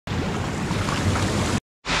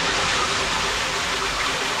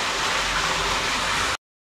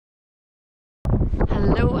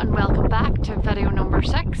and welcome back to video number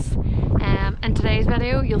 6. In today's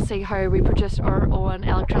video you'll see how we produce our own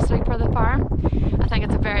electricity for the farm. I think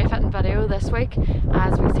it's a very fitting video this week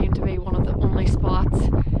as we seem to be one of the only spots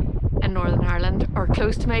in Northern Ireland or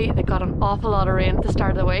close to me that got an awful lot of rain at the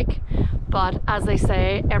start of the week, but as they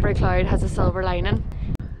say, every cloud has a silver lining.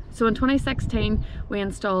 So in 2016 we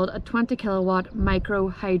installed a 20 kilowatt micro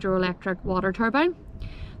hydroelectric water turbine.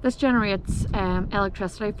 This generates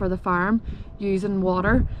electricity for the farm using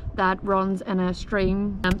water that runs in a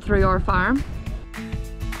stream through our farm.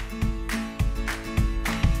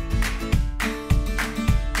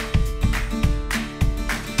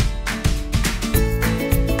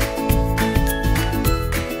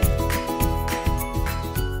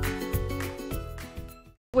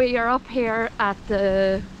 We are up here at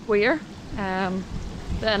the weir, the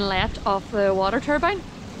inlet of the water turbine.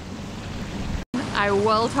 I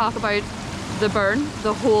will talk about the burn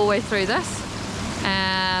the whole way through this.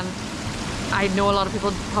 I know a lot of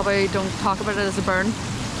people probably don't talk about it as a burn,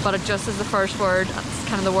 but it just is the first word. It's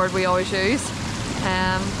kind of the word we always use.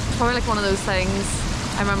 It's probably like one of those things.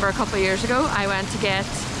 I remember a couple of years ago I went to get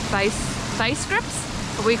vice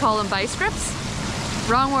scripts, but we call them vice scripts.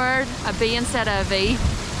 Wrong word, a B instead of a V,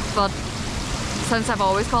 but since I've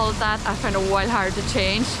always called it that, I found it a while hard to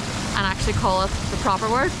change and actually call it the proper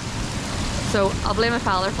word. So I'll blame my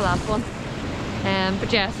father for that one.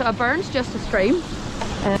 But yeah, so a burn's just a stream.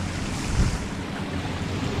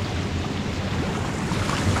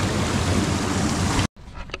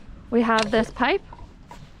 We have this pipe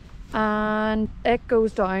and it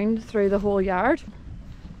goes down through the whole yard,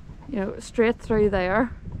 you know, straight through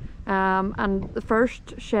there. And the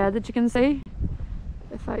first shed that you can see,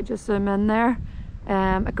 if I just zoom in there,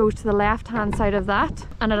 it goes to the left hand side of that,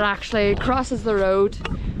 and it actually crosses the road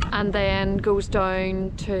and then goes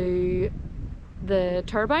down to the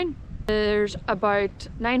turbine. There's about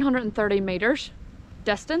 930 meters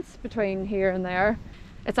distance between here and there.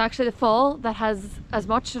 It's actually the fall that has as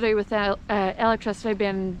much to do with the electricity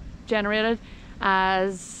being generated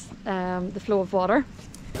as the flow of water.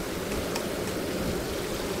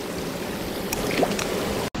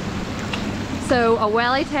 So a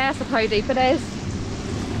welly test of how deep it is.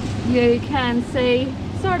 You can see,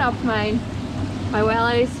 sort of my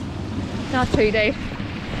wellies, not too deep,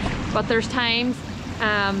 but there's times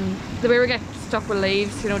the way we get stuck with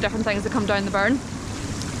leaves, you know, different things that come down the burn,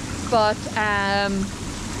 but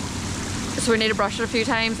so we need to brush it a few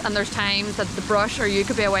times, and there's times that the brush or you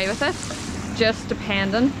could be away with it, just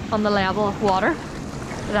depending on the level of water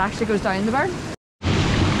that actually goes down the burn.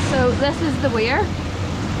 So this is the weir.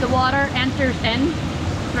 The water enters in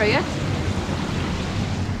through it,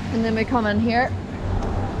 and then we come in here.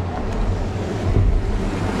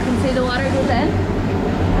 You can see the water goes in,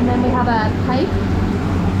 and then we have a pipe,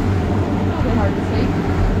 probably hard to see,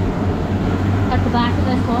 at the back of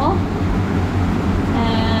this wall,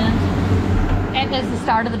 and it is the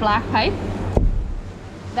start of the black pipe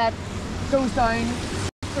that goes down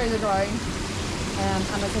through the ground, and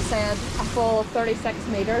as I said, a full 36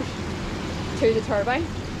 meters to the turbine.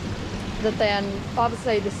 That then,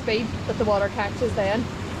 obviously the speed that the water catches, then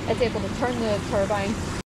it's able to turn the turbine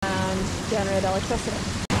and generate electricity.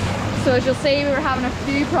 So as you'll see, we were having a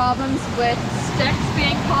few problems with sticks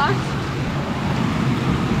being caught,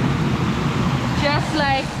 just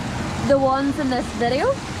like the ones in this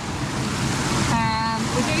video.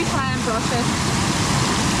 We do try and brush it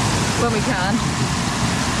when we can,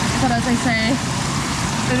 but as I say,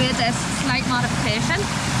 we made this slight modification.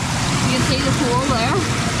 You can see the hole there.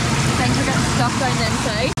 Things are getting stuck down the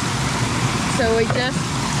inside, so we just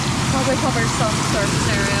probably covered some surface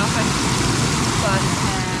area of it, but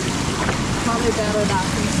probably better that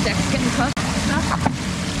than sticks getting cut.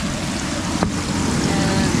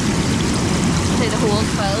 See, the hole's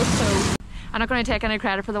filled, so I'm not going to take any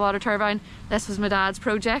credit for the water turbine. This was my dad's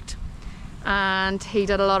project, and he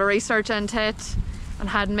did a lot of research into it and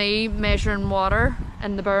had me measuring water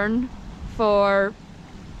in the burn for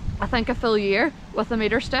I think a full year with a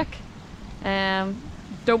meter stick.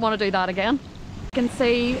 Don't want to do that again. You can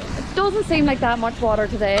see it doesn't seem like that much water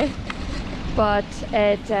today, but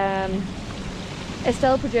it is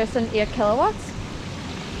still producing 8 kilowatts.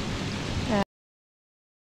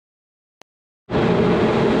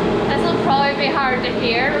 This will probably be hard to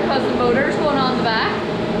hear because the motor's going on the back,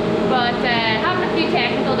 but having a few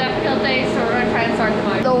technical difficulties, so we're going to try and sort them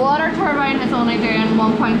out. The water turbine is only doing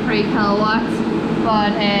 1.3 kilowatts,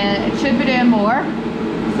 but it should be doing more,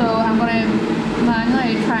 so I'm going to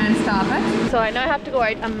manually try and stop it. So I now have to go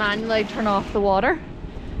out and manually turn off the water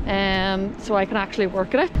so I can actually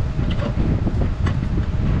work at it.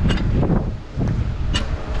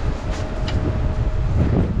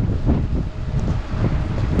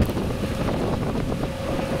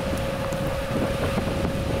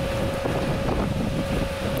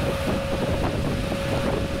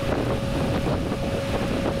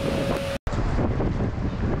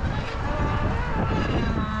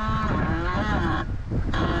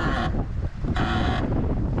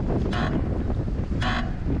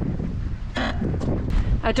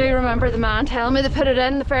 I do remember the man telling me to put it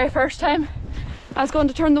in the very first time I was going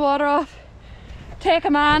to turn the water off. Take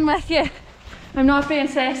a man with you. I'm not being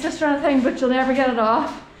sexist or anything, but you'll never get it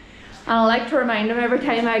off. And I like to remind him every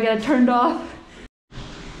time I get it turned off.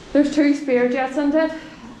 There's 2 spare jets in it.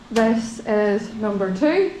 This is number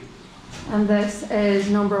 2 and this is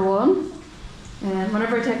number 1. And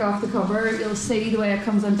whenever I take off the cover, you'll see the way it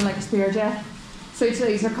comes into like a spare jet. So each of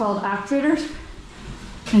these are called actuators.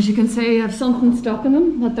 As you can see, I have something stuck in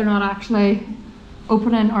them that they're not actually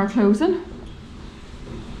opening or closing.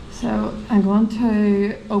 So I'm going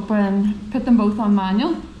to put them both on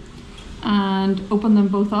manual and open them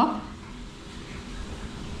both up,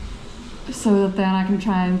 so that then I can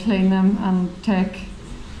try and clean them and take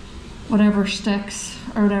whatever sticks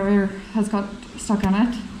or whatever has got stuck in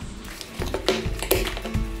it.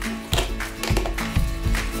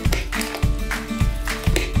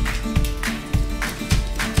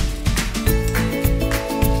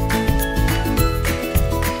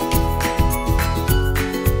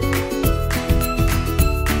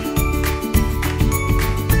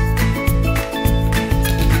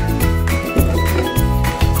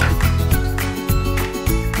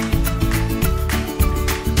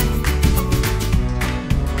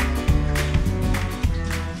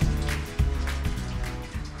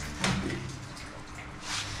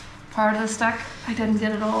 Part of the stick, I didn't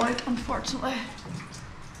get it all out, unfortunately.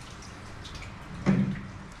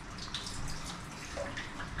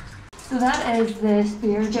 So that is the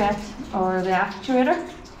spare jet, or the actuator.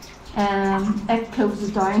 It closes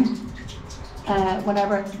down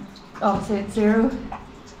whenever obviously it's 0,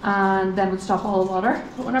 and then would stop all the water.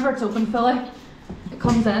 But whenever it's open fully, it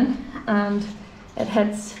comes in and it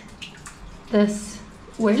hits this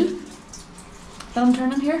wheel that I'm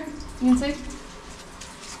turning here, you can see.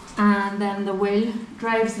 And then the wheel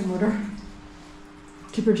drives the motor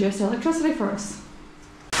to produce electricity for us.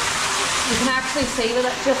 You can actually see with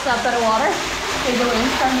it, just that bit of water, see the wheel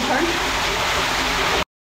starting to turn.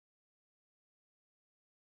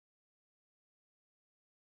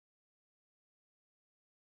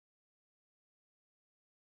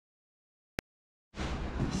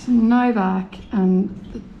 So now back,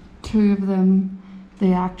 and 2 of them, the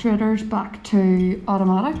actuators, back to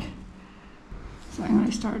automatic. So I'm going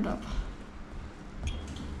to start it up.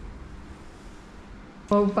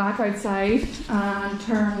 Go back outside and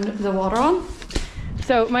turn the water on.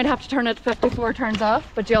 So might have to turn it 54 turns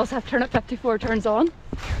off, but you also have to turn it 54 turns on.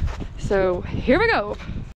 So here we go.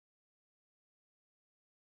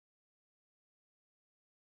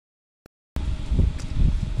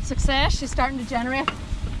 Success, she's starting to generate.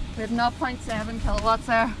 We have 0.7 kilowatts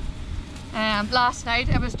there. Last night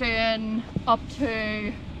it was doing up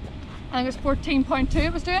to, I think it was 14.2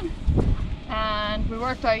 it was doing, and we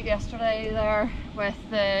worked out yesterday there with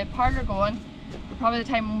the parlour going, probably the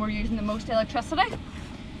time when we're using the most electricity. We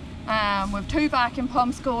have 2 vacuum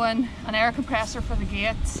pumps going, an air compressor for the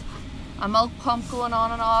gates, a milk pump going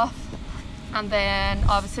on and off, and then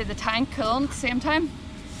obviously the tank cooling at the same time,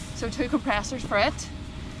 so 2 compressors for it.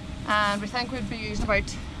 And we think we'd be using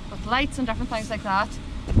about, with lights and different things like that,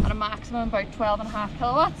 at a maximum about 12.5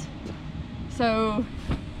 kilowatts. So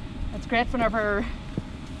it's great whenever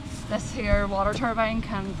this here water turbine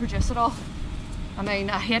can produce it all. I mean,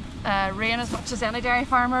 I hate rain as much as any dairy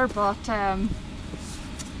farmer, but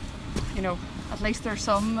you know, at least there's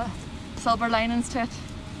some silver linings to it.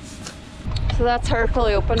 So that's her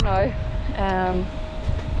fully open now.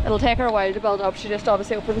 It'll take her a while to build up. She just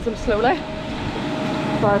obviously opens them slowly.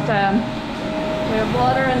 But we have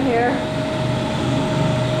water in here.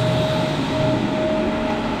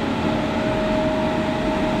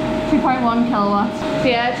 .1 kilowatts. So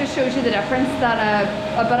yeah, it just shows you the difference that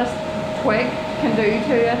a bit of twig can do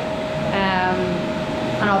to it,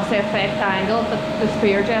 and obviously affect the angle that the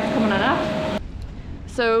spare jet's coming in at.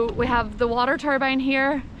 So we have the water turbine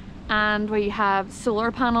here, and we have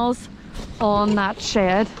solar panels on that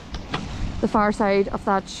shed, the far side of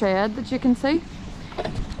that shed that you can see.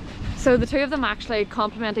 So the 2 of them actually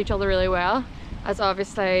complement each other really well, as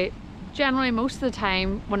obviously generally most of the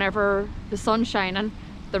time whenever the sun's shining,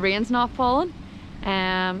 the rain's not falling,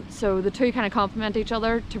 so the 2 kind of complement each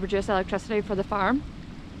other to produce electricity for the farm.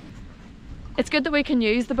 It's good that we can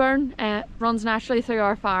use the burn, it runs naturally through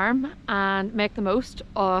our farm, and make the most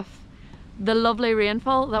of the lovely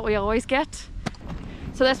rainfall that we always get.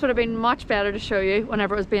 So this would have been much better to show you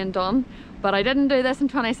whenever it was being done, but I didn't do this in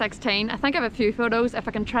 2016. I think I have a few photos. If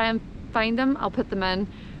I can try and find them, I'll put them in,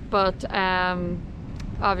 but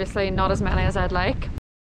obviously not as many as I'd like.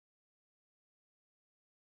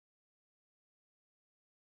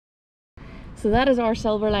 So that is our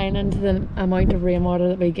silver lining to the amount of rainwater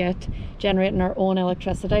that we get generating our own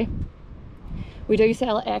electricity. We do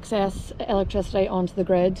sell excess electricity onto the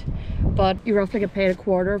grid, but you roughly get paid a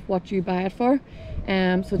quarter of what you buy it for.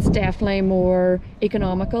 So it's definitely more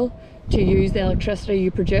economical to use the electricity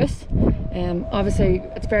you produce. Obviously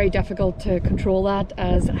it's very difficult to control that,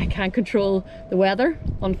 as I can't control the weather,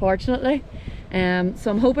 unfortunately.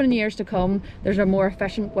 So I'm hoping in years to come there's a more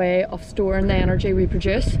efficient way of storing the energy we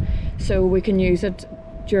produce, so we can use it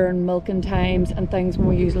during milking times and things when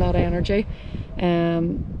we use a lot of energy.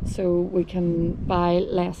 So we can buy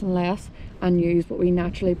less and less and use what we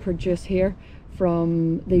naturally produce here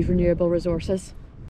from these renewable resources.